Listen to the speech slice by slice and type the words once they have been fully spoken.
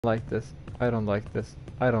like this. I don't like this.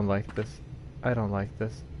 I don't like this. I don't like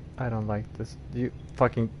this. I don't like this. You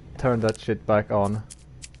fucking turn that shit back on.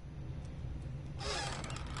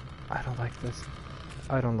 I don't like this.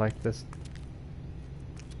 I don't like this.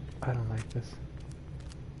 I don't like this.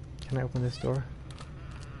 Can I open this door?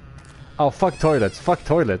 Oh, fuck toilets. Fuck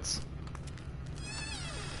toilets.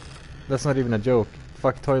 That's not even a joke.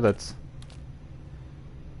 Fuck toilets.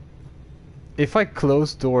 If I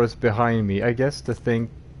close doors behind me, I guess the thing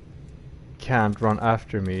can't run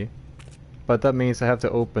after me. But that means I have to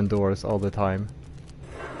open doors all the time.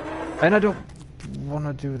 And I don't want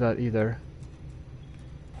to do that either.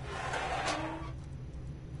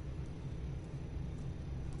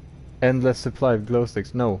 Endless supply of glow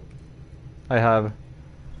sticks. No. I have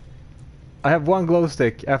one glow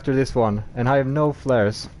stick after this one, and I have no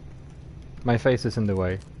flares. My face is in the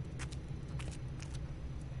way.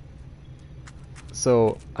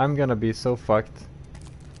 So, I'm gonna be so fucked.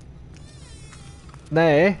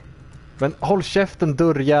 Nej! Men håll käften,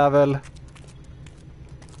 dörrjävel!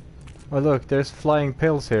 Oh look, there's flying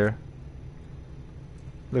pills here.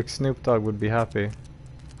 Look, Snoop Dogg would be happy.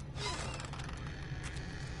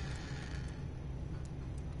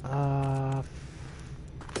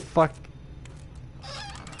 Fuck.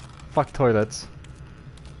 Fuck toilets.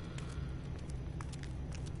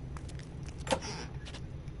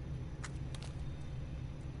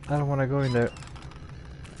 I don't want to go in there.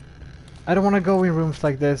 I don't want to go in rooms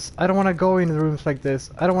like this. I don't want to go in rooms like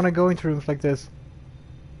this. I don't want to go into rooms like this.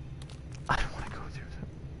 I don't want to go through them.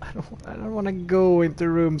 I don't want to go into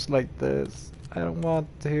rooms like this. I don't want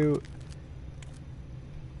to.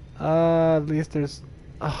 At least there's.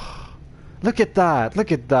 Look at that!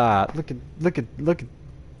 Look at that! Look at.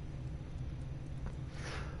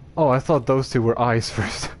 Oh, I thought those two were eyes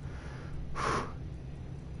first.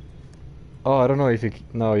 Oh, I don't know if you.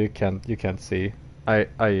 No, you can't. You can't see. No.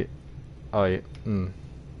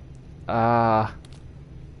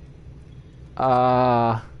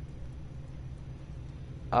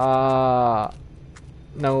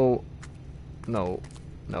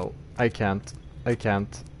 No. I can't.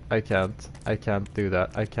 I can't do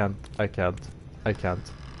that. I can't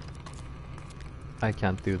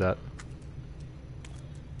do that.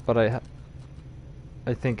 But I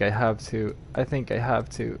think I have to. I think I have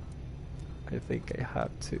to. I think I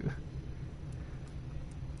have to.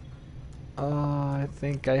 I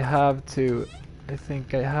think I have to. I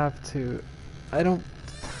think I have to. I don't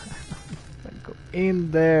go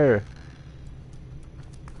in there.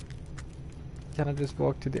 Can I just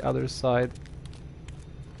walk to the other side?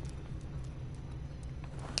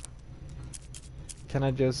 Can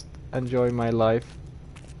I just enjoy my life?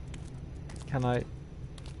 Can I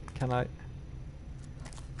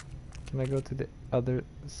go to the other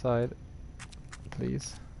side?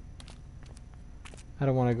 Please. I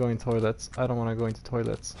don't want to go in toilets. I don't want to go into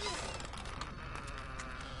toilets.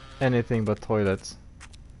 Anything but toilets.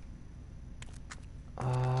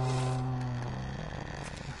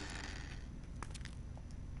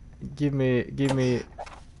 Give me.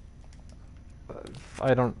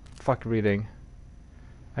 I don't fuck reading.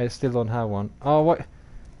 I still don't have one. Oh, what?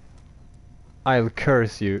 I'll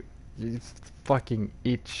curse you. You fucking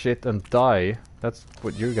eat shit and die. That's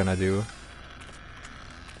what you're gonna do.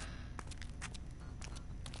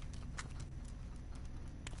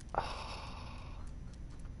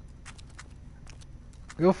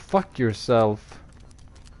 Go fuck yourself,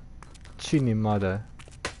 Chini mother.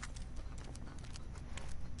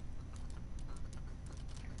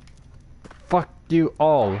 Fuck you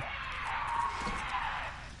all.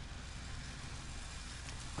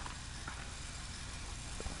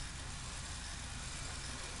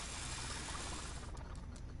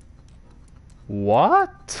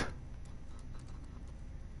 What?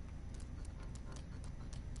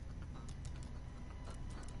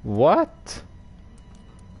 What?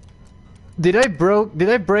 Did I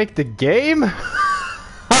break the game?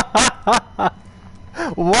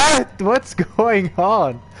 What? What's going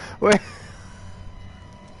on? Wait.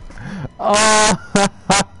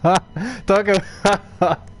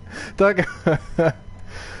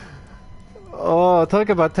 Oh, talk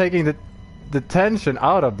about taking the tension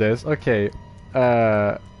out of this. Okay.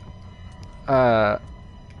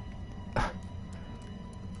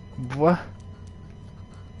 What?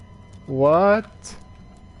 What?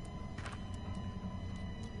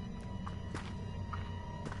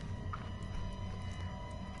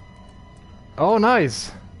 Oh,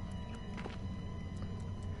 nice.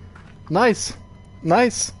 Nice.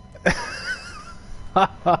 Nice.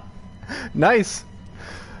 Nice.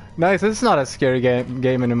 Nice. It's not a scary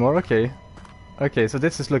game anymore. Okay. Okay, so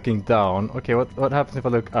this is looking down. Okay, what happens if I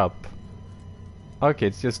look up? Okay,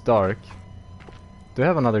 it's just dark. Do I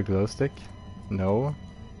have another glow stick? No.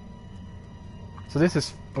 So this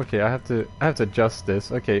is okay. I have to adjust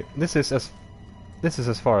this. Okay, this is as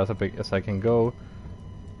far as I can go,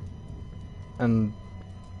 and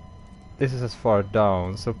this is as far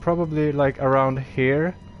down. So probably like around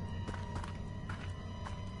here.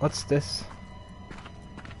 What's this?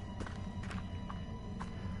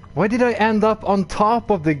 Why did I end up on top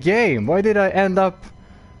of the game? Why did I end up?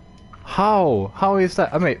 How? How is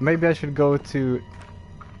that? I mean, maybe I should go to.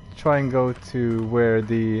 Try and go to where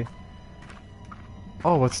the.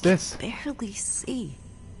 Oh, what's this? I can barely see.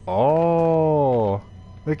 Oh,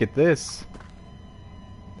 look at this.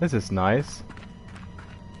 This is nice.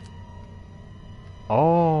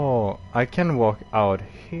 Oh, I can walk out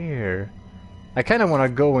here. I kind of want to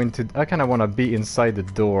go into. I kind of want to be inside the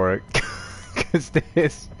door, because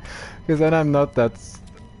then I'm not that.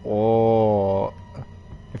 Oh,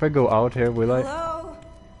 if I go out here, will I? Hello?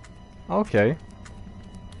 Okay.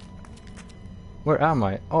 Where am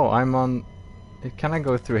I? Oh, I'm on. Can I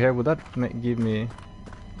go through here? Would that give me?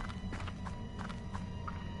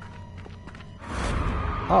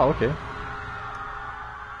 Oh, okay.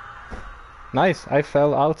 Nice. I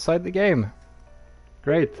fell outside the game.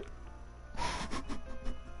 Great.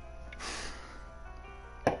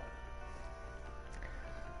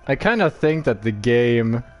 I kind of think that the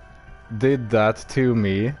game did that to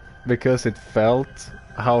me because it felt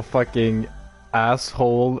how fucking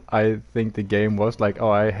asshole I think the game was. Like, oh,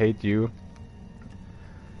 I hate you.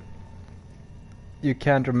 You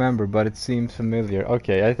can't remember, but it seems familiar.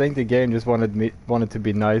 Okay, I think the game just wanted to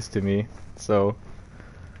be nice to me. So,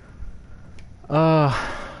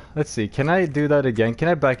 let's see. Can I do that again? Can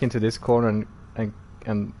I back into this corner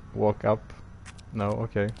and walk up? No.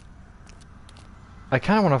 Okay. I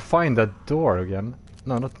kind of want to find that door again.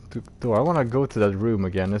 No, not the door. I want to go to that room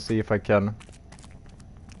again and see if I can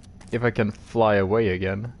fly away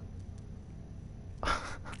again.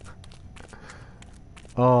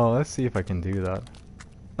 Oh, let's see if I can do that.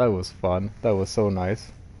 That was fun. That was so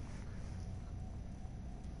nice.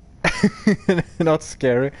 Not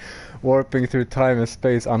scary. Warping through time and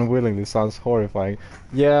space unwillingly sounds horrifying.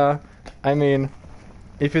 Yeah, I mean,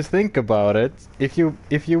 if you think about it, if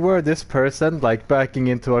you were this person, like backing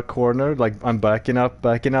into a corner, like I'm backing up,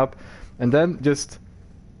 and then just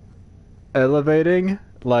elevating,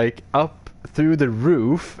 like up through the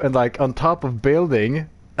roof and like on top of building,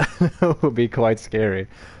 it would be quite scary.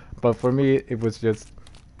 But for me, it was just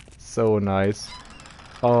so nice.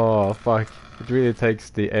 Oh fuck, it really takes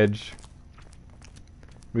the edge.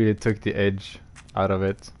 Really took the edge out of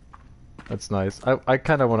it. That's nice. I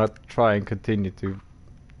kind of want to try and continue to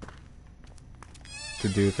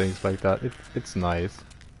do things like that. It's nice.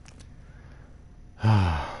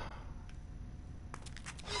 But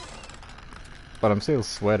I'm still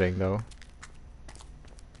sweating though.